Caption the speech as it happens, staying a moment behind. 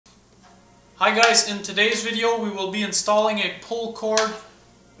Hi guys, in today's video we will be installing a pull cord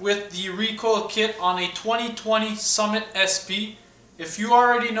with the recoil kit on a 2020 Summit SP. If you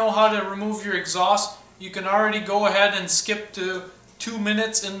already know how to remove your exhaust, you can already go ahead and skip to 2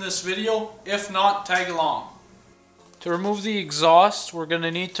 minutes in this video. If not, tag along. To remove the exhaust, we're going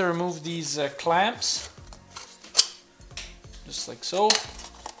to need to remove these clamps, just like so.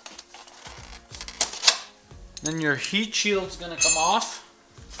 Then your heat shield's going to come off.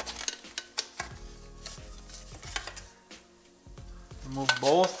 Remove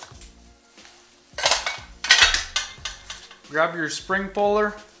both. Grab your spring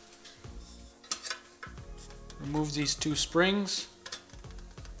puller. Remove these two springs.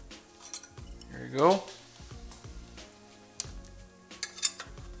 There you go.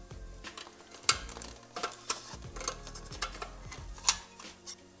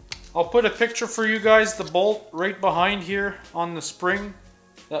 I'll put a picture for you guys, the bolt right behind here on the spring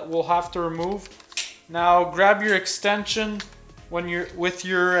that we'll have to remove. Now grab your extension when you're with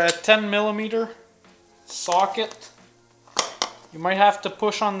your 10mm socket. You might have to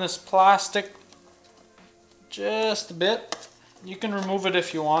push on this plastic just a bit. You can remove it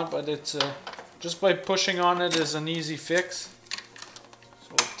if you want, but it's just by pushing on it is an easy fix.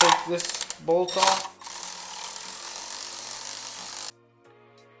 So we'll take this bolt off.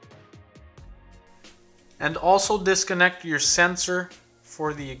 And also disconnect your sensor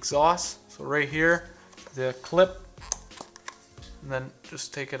for the exhaust. So right here, the clip, and then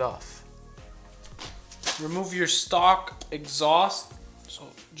just take it off. Remove your stock exhaust. So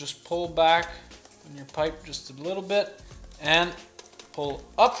just pull back on your pipe just a little bit and pull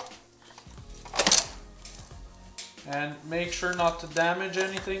up. And make sure not to damage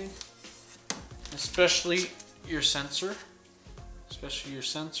anything, especially your sensor.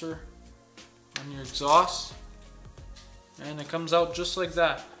 On your exhaust, and it comes out just like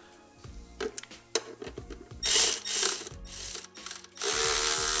that.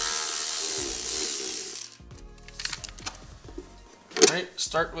 Alright,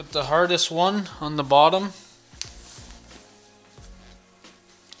 start with the hardest one on the bottom.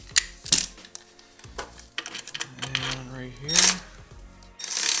 And right here.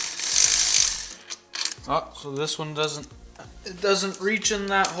 Oh, so this one doesn't reach in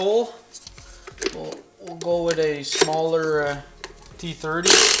that hole. We'll go with a smaller T30.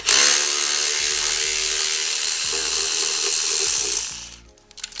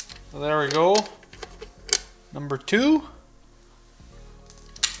 So there we go. Number 2.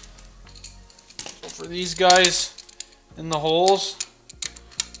 So for these guys in the holes,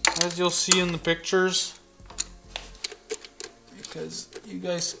 as you'll see in the pictures, because you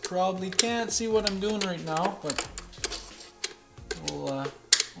guys probably can't see what I'm doing right now, but we'll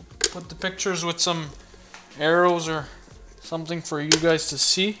put the pictures with some arrows or something for you guys to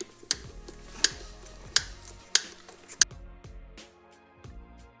see.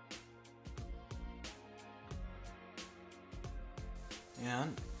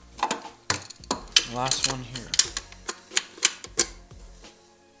 And last one here.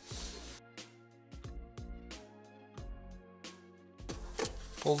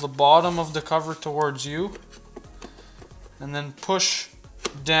 Pull the bottom of the cover towards you and then push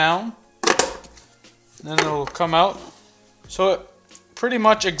down, then it'll come out. So pretty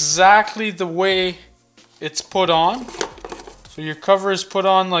much exactly the way it's put on. So your cover is put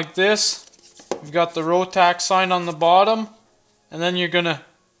on like this. You've got the Rotax sign on the bottom, and then you're gonna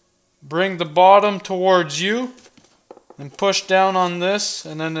bring the bottom towards you and push down on this,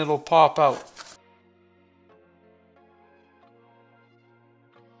 and then it'll pop out.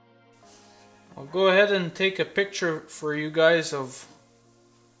 I'll go ahead and take a picture for you guys of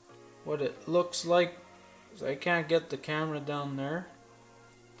what it looks like, because I can't get the camera down there.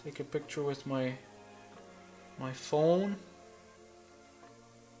 Take a picture with my phone.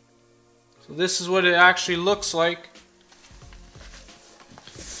 So this is what it actually looks like.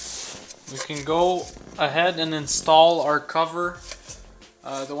 We can go ahead and install our cover,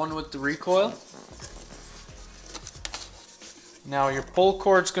 the one with the recoil. Now your pull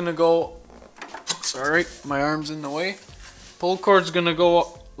cord's gonna go, sorry, my arm's in the way. Pull cord's gonna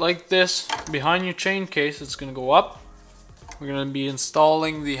go like this behind your chain case. It's going to go up. We're going to be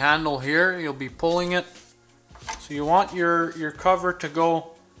installing the handle here. You'll be pulling it. So you want your cover to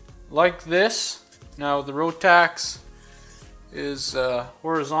go like this. Now the Rotax is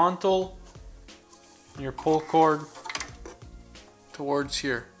horizontal. Your pull cord towards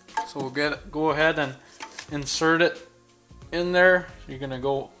here. So we'll go ahead and insert it in there. You're going to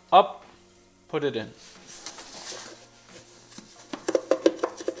go up, put it in.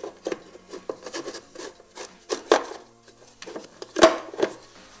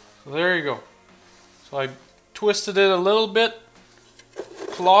 So there you go. So I twisted it a little bit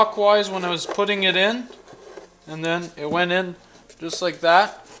clockwise when I was putting it in, and then it went in just like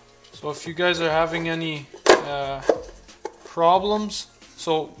that. So if you guys are having any problems,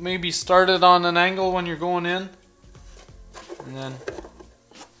 so maybe start it on an angle when you're going in, and then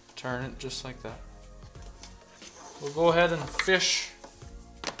turn it just like that. We'll go ahead and fish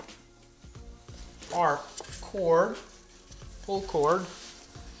our cord, pull cord,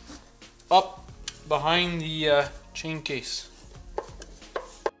 up behind the chain case.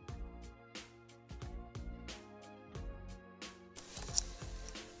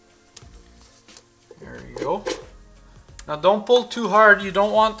 There you go. Now don't pull too hard. You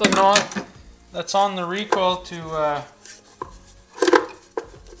don't want the knot that's on the recoil to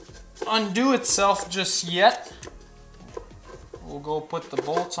undo itself just yet. We'll go put the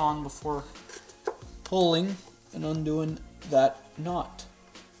bolts on before pulling and undoing that knot.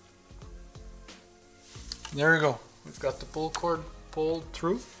 There we go. We've got the pull cord pulled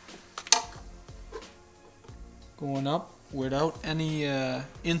through, going up without any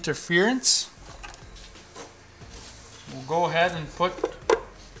interference. We'll go ahead and put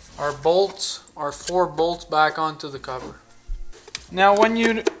our bolts, our 4 bolts, back onto the cover. Now when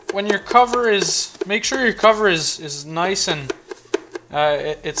your cover is, make sure your cover is nice and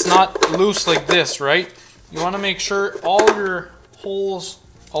it's not loose like this, right? You want to make sure all your holes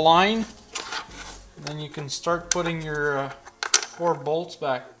align, and then you can start putting your 4 bolts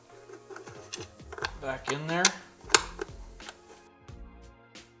back in there.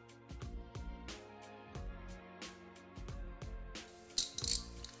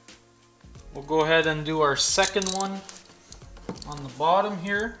 We'll go ahead and do our second one on the bottom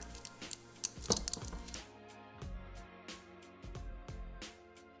here.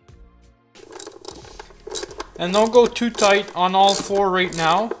 And don't go too tight on all 4 right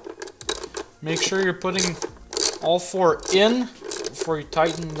now. Make sure you're putting all 4 in before you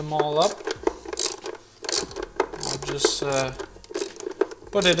tighten them all up. I'll just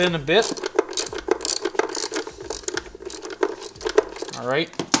put it in a bit. Alright,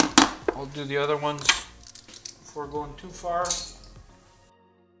 I'll do the other ones before going too far.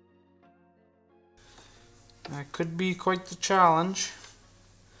 That could be quite the challenge.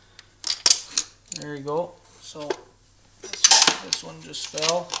 There you go. So this one just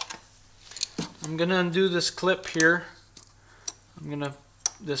fell. I'm gonna undo this clip here.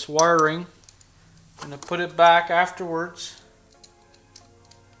 This wiring. I'm gonna put it back afterwards.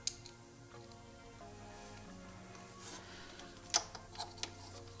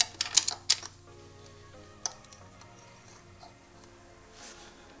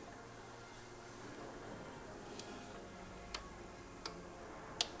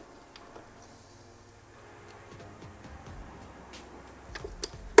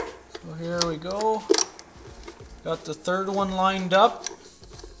 So here we go. Got the third one lined up.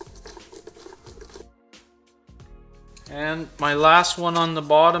 And my last one on the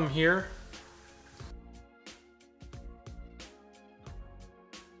bottom here.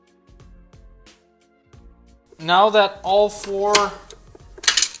 Now that all 4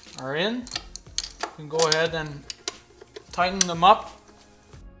 are in, you can go ahead and tighten them up.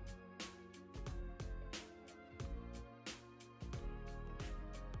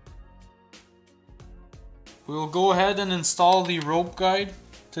 We'll go ahead and install the rope guide.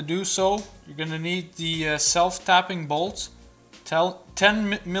 To do so, you're going to need the self-tapping bolts,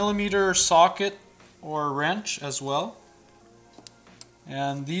 10mm socket or wrench as well.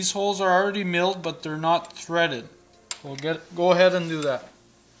 And these holes are already milled, but they're not threaded. We'll go ahead and do that.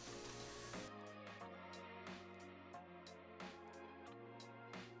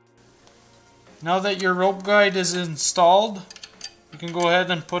 Now that your rope guide is installed, you can go ahead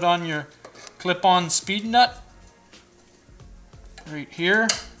and put on your clip-on speed nut right here.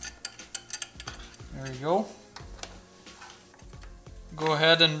 There you go. Go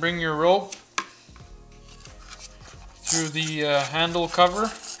ahead and bring your rope through the handle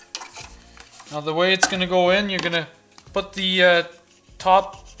cover. Now the way it's going to go in, you're going to put the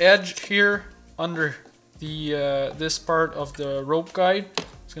top edge here under the this part of the rope guide.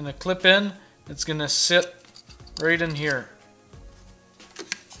 It's going to clip in. It's going to sit right in here.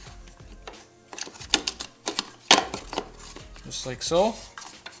 Just like so.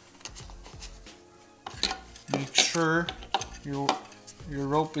 Make sure your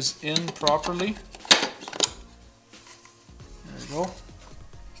rope is in properly. There you go.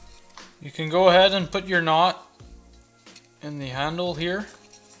 You can go ahead and put your knot in the handle here.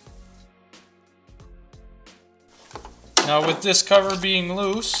 Now with this cover being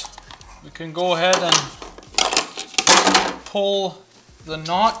loose, we can go ahead and pull the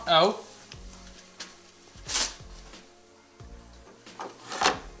knot out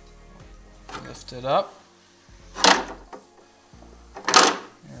Lift it up. There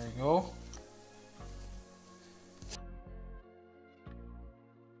we go.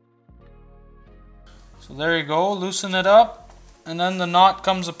 So there you go, loosen it up, and then the knot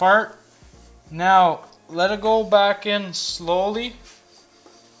comes apart. Now let it go back in slowly.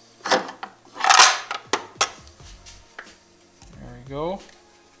 There we go.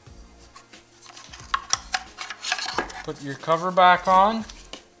 Put your cover back on.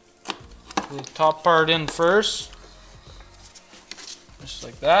 Put the top part in first. Just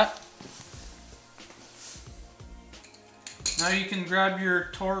like that. Now you can grab your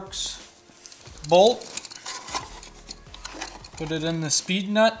Torx bolt. Put it in the speed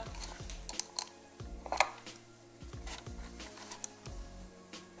nut.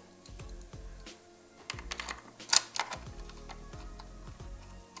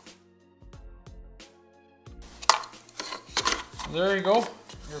 There you go.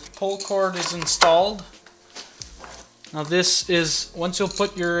 Your pull cord is installed. Now this is, once you'll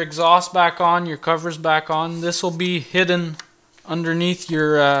put your exhaust back on, your covers back on, this will be hidden underneath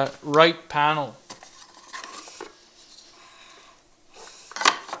your right panel.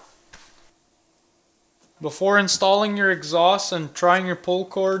 Before installing your exhaust and trying your pull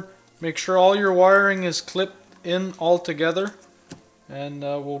cord, make sure all your wiring is clipped in all together, and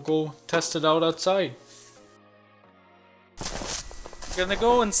we'll go test it out outside. Gonna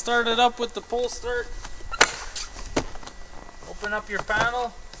go and start it up with the pull start. Open up your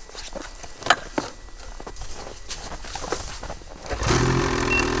panel.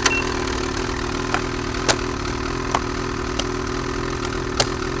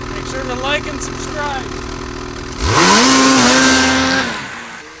 Make sure to like and subscribe.